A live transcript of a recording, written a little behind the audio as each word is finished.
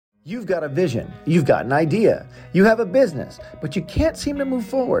You've got a vision, you've got an idea, you have a business, but you can't seem to move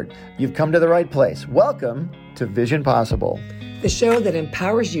forward. You've come to the right place. Welcome to Vision Possible, the show that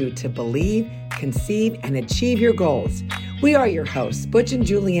empowers you to believe, conceive, and achieve your goals. We are your hosts, Butch and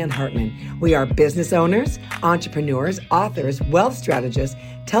Julianne Hartman. We are business owners, entrepreneurs, authors, wealth strategists,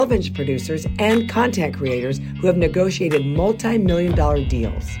 television producers, and content creators who have negotiated multi-million-dollar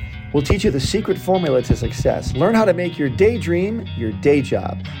deals. We'll teach you the secret formula to success. Learn how to make your daydream your day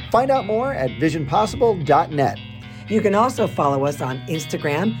job. Find out more at visionpossible.net. You can also follow us on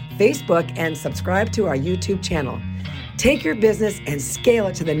Instagram, Facebook, and subscribe to our YouTube channel. Take your business and scale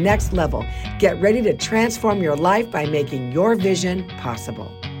it to the next level. Get ready to transform your life by making your vision possible.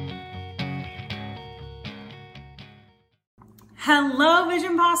 Hello,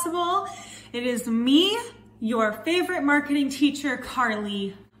 Vision Possible. It is me, your favorite marketing teacher,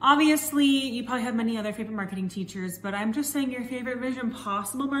 Carly. Obviously, you probably have many other favorite marketing teachers, but I'm just saying your favorite Vision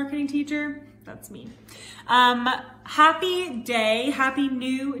Possible marketing teacher, that's me. Happy day, happy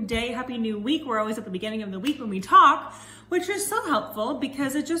new week. We're always at the beginning of the week when we talk, which is so helpful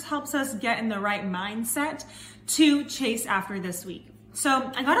because it just helps us get in the right mindset to chase after this week.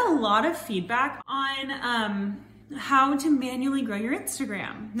 So I got a lot of feedback on how to manually grow your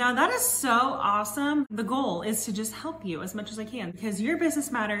Instagram. Now that is so awesome. The goal is to just help you as much as I can because your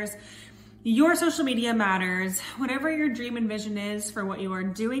business matters, your social media matters, whatever your dream and vision is for what you are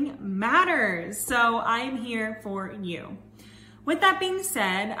doing matters. So I am here for you. With that being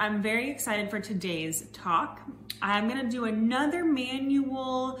said, I'm very excited for today's talk. I'm gonna do another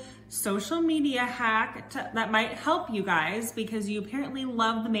manual social media hack that might help you guys because you apparently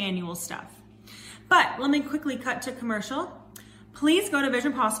love the manual stuff. But let me quickly cut to commercial. Please go to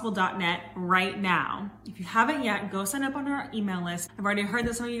visionpossible.net right now. If you haven't yet, go sign up on our email list. I've already heard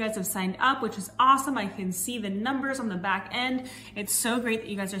that some of you guys have signed up, which is awesome. I can see the numbers on the back end. It's so great that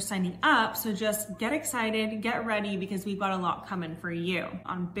you guys are signing up. So just get excited, get ready, because we've got a lot coming for you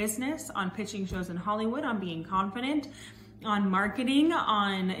on business, on pitching shows in Hollywood, on being confident, on marketing,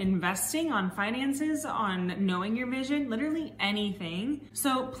 on investing, on finances, on knowing your vision, literally anything.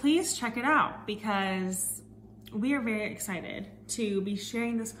 So please check it out because we are very excited to be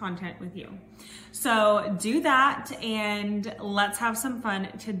sharing this content with you. So do that and let's have some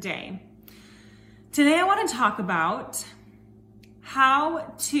fun today. Today I want to talk about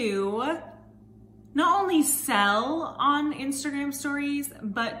how to not only sell on Instagram stories,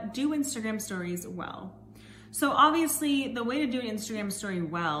 but do Instagram stories well. So obviously the way to do an Instagram story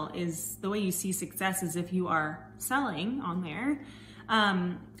well is the way you see success is if you are selling on there.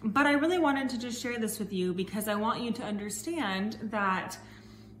 But I really wanted to just share this with you because I want you to understand that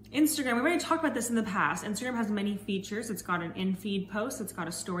Instagram, we've already talked about this in the past. Instagram has many features. It's got an in-feed post. It's got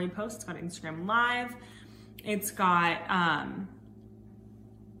a story post. It's got Instagram Live. It's got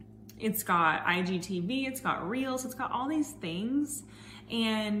IGTV. It's got Reels. It's got all these things.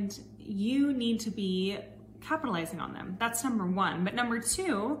 And you need to be capitalizing on them. That's number one. But number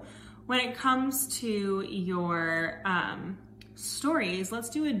two, when it comes to your stories, let's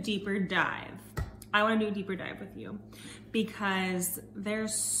do a deeper dive. I want to do a deeper dive with you because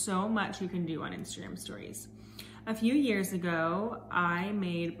there's so much you can do on Instagram stories. A few years ago, I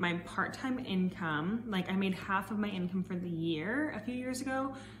made my part-time income, like I made half of my income for the year a few years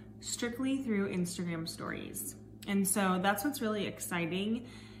ago, strictly through Instagram stories. And so that's what's really exciting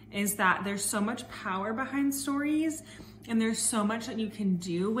is that there's so much power behind stories and there's so much that you can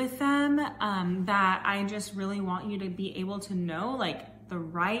do with them that I just really want you to be able to know like the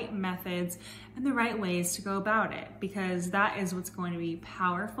right methods and the right ways to go about it because that is what's going to be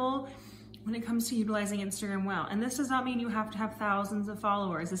powerful when it comes to utilizing Instagram well. And this does not mean you have to have thousands of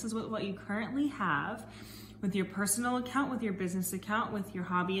followers. This is what you currently have with your personal account, with your business account, with your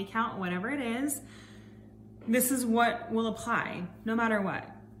hobby account, whatever it is. This is what will apply no matter what.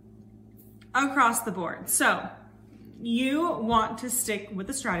 Across the board. So you want to stick with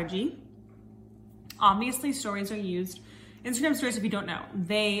the strategy. Obviously stories are used. Instagram stories, if you don't know,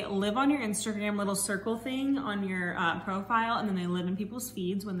 they live on your Instagram little circle thing on your profile, and then they live in people's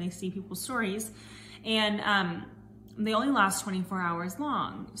feeds when they see people's stories. And they only last 24 hours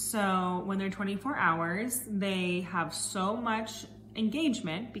long. So when they're 24 hours, they have so much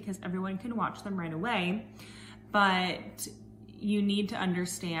engagement because everyone can watch them right away. But you need to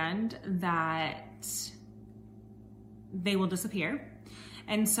understand that they will disappear.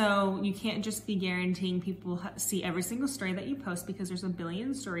 And so you can't just be guaranteeing people see every single story that you post because there's a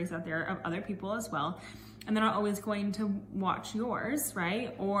billion stories out there of other people as well. And they're not always going to watch yours,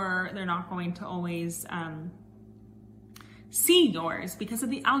 right? Or they're not going to always see yours because of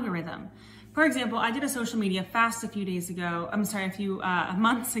the algorithm. For example, I did a social media fast a few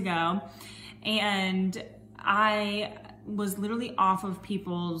months ago, and I was literally off of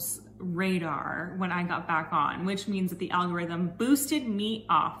people's radar when I got back on, which means that the algorithm boosted me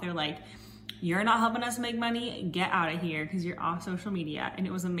off. They're like, you're not helping us make money, get out of here because you're off social media. And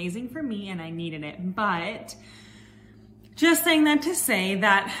it was amazing for me and I needed it. But just saying that to say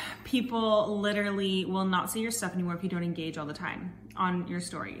that people literally will not see your stuff anymore if you don't engage all the time on your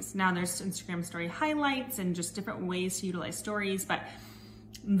stories. Now there's Instagram story highlights and just different ways to utilize stories, but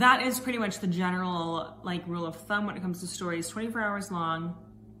that is pretty much the general rule of thumb when it comes to stories. 24 hours long.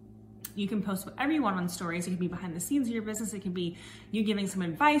 You can post whatever you want on stories. It can be behind the scenes of your business. It can be you giving some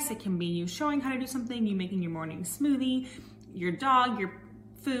advice. It can be you showing how to do something, you making your morning smoothie, your dog, your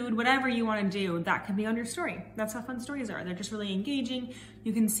food, whatever you want to do, that can be on your story. That's how fun stories are. They're just really engaging.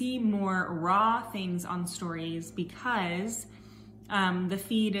 You can see more raw things on stories because the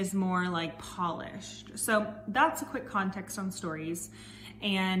feed is more polished. So that's a quick context on stories.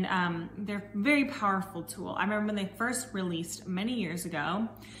 And they're a very powerful tool. I remember when they first released many years ago,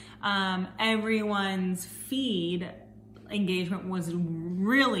 everyone's feed engagement was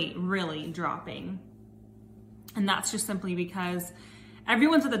really, really dropping. And that's just simply because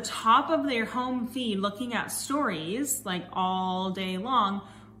everyone's at the top of their home feed looking at stories all day long.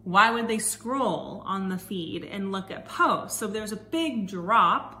 Why would they scroll on the feed and look at posts? So there's a big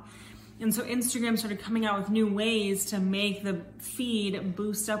drop. And so Instagram started coming out with new ways to make the feed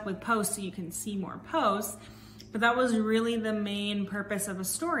boost up with posts so you can see more posts. But that was really the main purpose of a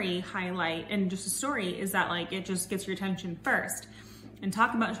story highlight, and just a story is that it just gets your attention first. And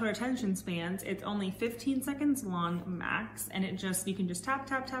talk about short attention spans, it's only 15 seconds long max, and you can just tap,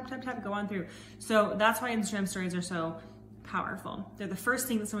 tap, tap, tap, tap, go on through. So that's why Instagram stories are so powerful. They're the first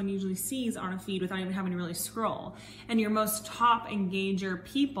thing that someone usually sees on a feed without even having to really scroll. And your most top engager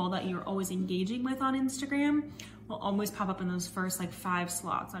people that you're always engaging with on Instagram will always pop up in those first 5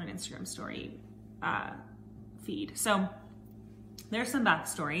 slots on an Instagram story feed. So there's some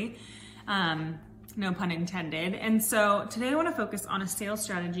backstory, no pun intended. And so today I want to focus on a sales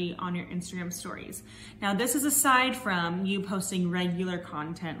strategy on your Instagram stories. Now this is aside from you posting regular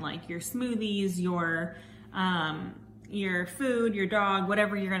content like your smoothies, your food, your dog,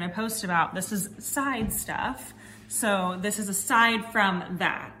 whatever you're going to post about. This is side stuff. So this is aside from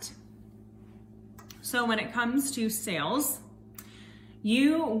that. So when it comes to sales,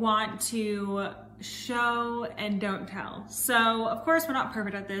 you want to show and don't tell. So of course we're not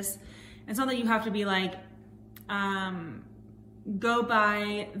perfect at this. It's not that you have to be go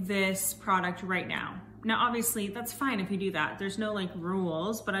buy this product right now. Now obviously that's fine if you do that. There's no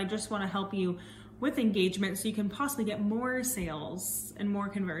rules, but I just want to help you with engagement so you can possibly get more sales and more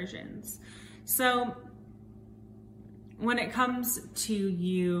conversions. So when it comes to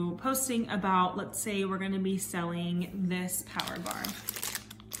you posting about, let's say we're going to be selling this power bar.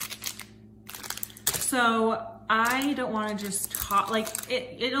 So I don't want to just talk,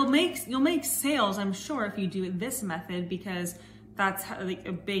 you'll make sales, I'm sure, if you do this method, because that's how,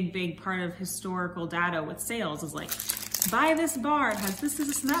 a big part of historical data with sales is buy this bar, it has this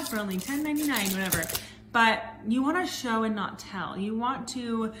and that for only $10.99, whatever. But you want to show and not tell. You want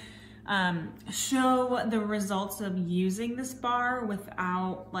to show the results of using this bar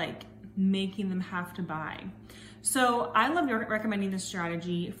without making them have to buy. So I love recommending this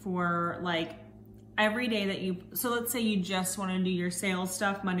strategy for every day that so let's say you just want to do your sales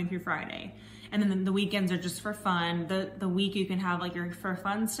stuff Monday through Friday. And then the weekends are just for fun. The week you can have your for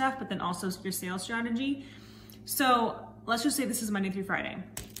fun stuff, but then also your sales strategy. So let's just say this is Monday through Friday.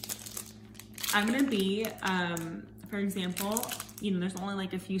 I'm going to be, for example, there's only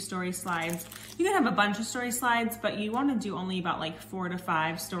a few story slides. You can have a bunch of story slides, but you want to do only about 4 to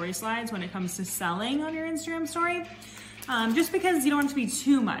 5 story slides when it comes to selling on your Instagram story. Just because you don't want it to be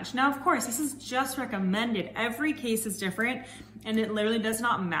too much. Now, of course, this is just recommended. Every case is different, and it literally does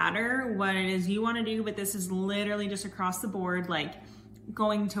not matter what it is you want to do, but this is literally just across the board,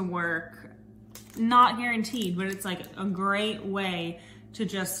 going to work. Not guaranteed, but it's a great way to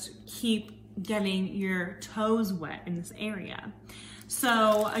just keep getting your toes wet in this area.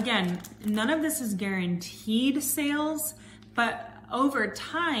 So again, none of this is guaranteed sales, but over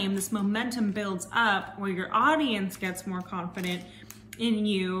time, this momentum builds up where your audience gets more confident in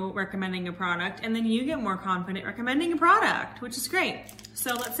you recommending a product, and then you get more confident recommending a product, which is great.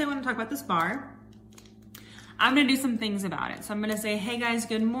 So let's say I want to talk about this bar. I'm going to do some things about it. So I'm going to say, hey guys,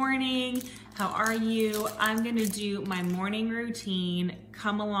 good morning. How are you? I'm going to do my morning routine.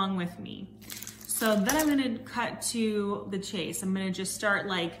 Come along with me. So then I'm going to cut to the chase. I'm going to just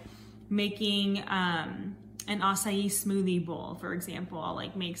start making an acai smoothie bowl, for example. I'll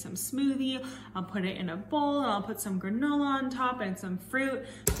like make some smoothie, I'll put it in a bowl, and I'll put some granola on top and some fruit.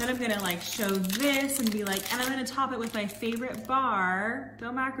 Then I'm gonna like show this and be like, and I'm gonna top it with my favorite bar,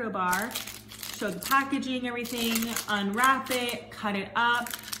 Go Macro bar, show the packaging, everything, unwrap it, cut it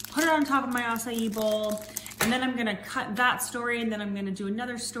up, put it on top of my acai bowl, and then I'm gonna cut that story, and then I'm gonna do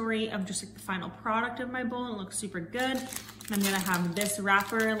another story of just like the final product of my bowl, and it looks super good. I'm gonna have this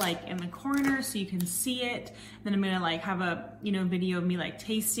wrapper like in the corner so you can see it. Then I'm gonna like have a video of me like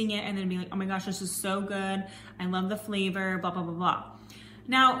tasting it and then be like, oh my gosh, this is so good. I love the flavor, blah, blah, blah, blah.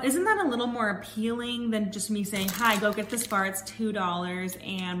 Now, isn't that a little more appealing than just me saying, hi, go get this bar, it's $2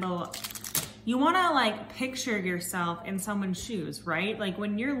 and blah, blah. You wanna like picture yourself in someone's shoes, right? Like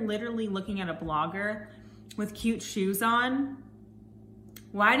when you're literally looking at a blogger with cute shoes on,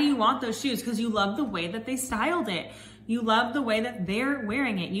 why do you want those shoes? Because you love the way that they styled it. You love the way that they're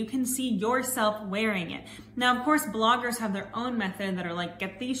wearing it. You can see yourself wearing it. Now, of course, bloggers have their own method that are like,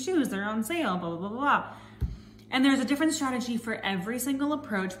 get these shoes, they're on sale, blah, blah, blah, blah. And there's a different strategy for every single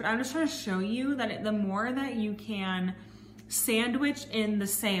approach, but I'm just trying to show you that the more that you can sandwich in the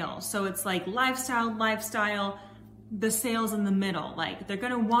sale, so it's like lifestyle, the sales in the middle, like they're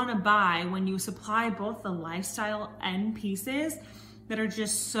gonna wanna buy when you supply both the lifestyle end pieces that are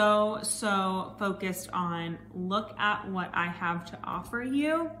just so focused on look at what I have to offer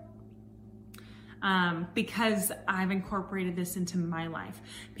you, because I've incorporated this into my life.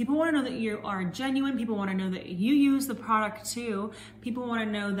 People want to know that you are genuine. People want to know that you use the product too. People want to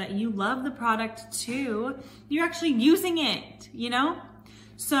know that you love the product too. You're actually using it,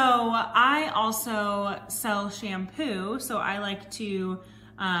 So I also sell shampoo. So I like to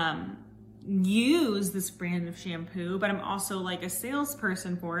use this brand of shampoo, but I'm also like a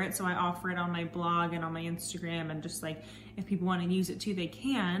salesperson for it. So I offer it on my blog and on my Instagram, and just like if people want to use it too, they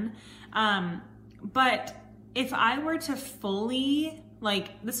can. But if I were to fully,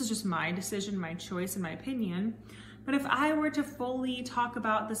 like, this is just my decision, my choice, and my opinion, but if I were to fully talk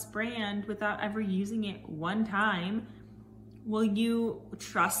about this brand without ever using it one time, will you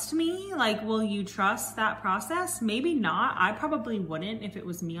trust me? Like, will you trust that process? Maybe not. I probably wouldn't if it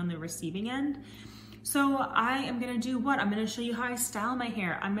was me on the receiving end. So I am gonna do what? I'm gonna show you how I style my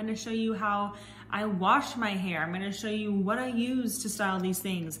hair. I'm gonna show you how I wash my hair. I'm gonna show you what I use to style these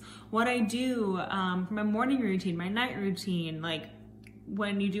things, what I do for my morning routine, my night routine, like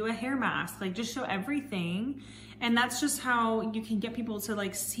when you do a hair mask, like just show everything. And that's just how you can get people to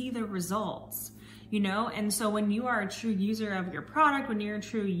like see the results. And so when you are a true user of your product, when you're a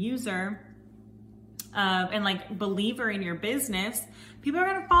true user and like believer in your business, people are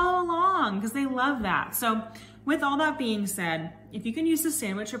gonna follow along because they love that. So with all that being said, if you can use the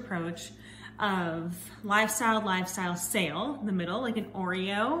sandwich approach of lifestyle, sale, in the middle, like an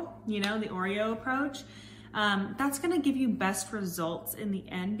Oreo, the Oreo approach, that's gonna give you best results in the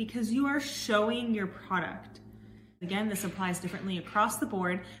end because you are showing your product. Again, this applies differently across the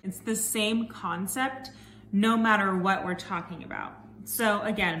board. It's the same concept, no matter what we're talking about. So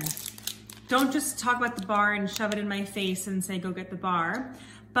again, don't just talk about the bar and shove it in my face and say, go get the bar,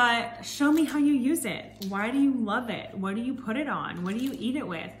 but show me how you use it. Why do you love it? What do you put it on? What do you eat it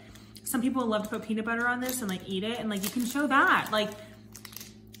with? Some people love to put peanut butter on this and like eat it, and like you can show that. Like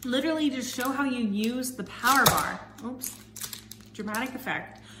literally just show how you use the power bar. Oops, dramatic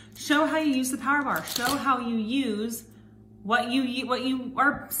effect. Show how you use the power bar. Show how you use what you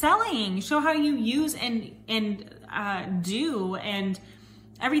are selling. Show how you use and do and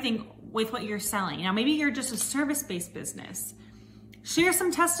everything with what you're selling. Now, maybe you're just a service-based business. Share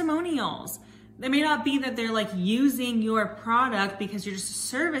some testimonials. It may not be that they're like using your product because you're just a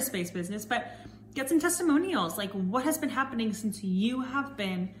service-based business, but get some testimonials. Like what has been happening since you have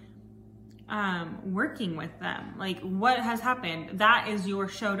been working with them? Like what has happened? That is your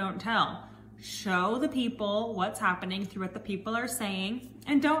show, don't tell. Show the people what's happening through what the people are saying,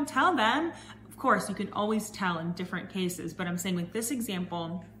 and don't tell them. Of course, you can always tell in different cases, but I'm saying with this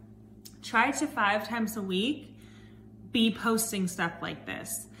example, try to 5 times a week be posting stuff like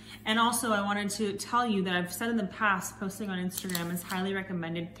this. And also I wanted to tell you that I've said in the past, posting on Instagram is highly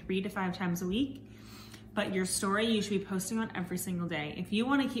recommended 3 to 5 times a week. But your story you should be posting on every single day. If you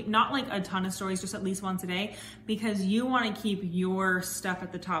want to keep, not like a ton of stories, just at least once a day, because you want to keep your stuff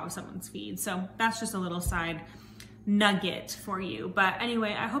at the top of someone's feed. So that's just a little side nugget for you. But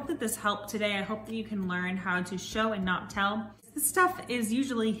anyway, I hope that this helped today. I hope that you can learn how to show and not tell. This stuff is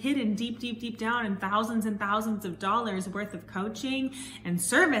usually hidden deep down in thousands and thousands of dollars worth of coaching and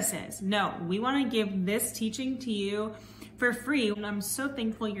services. No, we want to give this teaching to you for free. And I'm so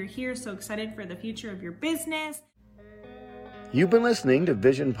thankful you're here, so excited for the future of your business. You've been listening to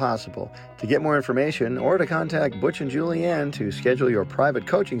Vision Possible. To get more information or to contact Butch and Julianne to schedule your private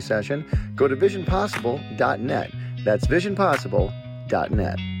coaching session, go to visionpossible.net. That's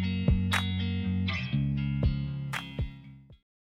visionpossible.net.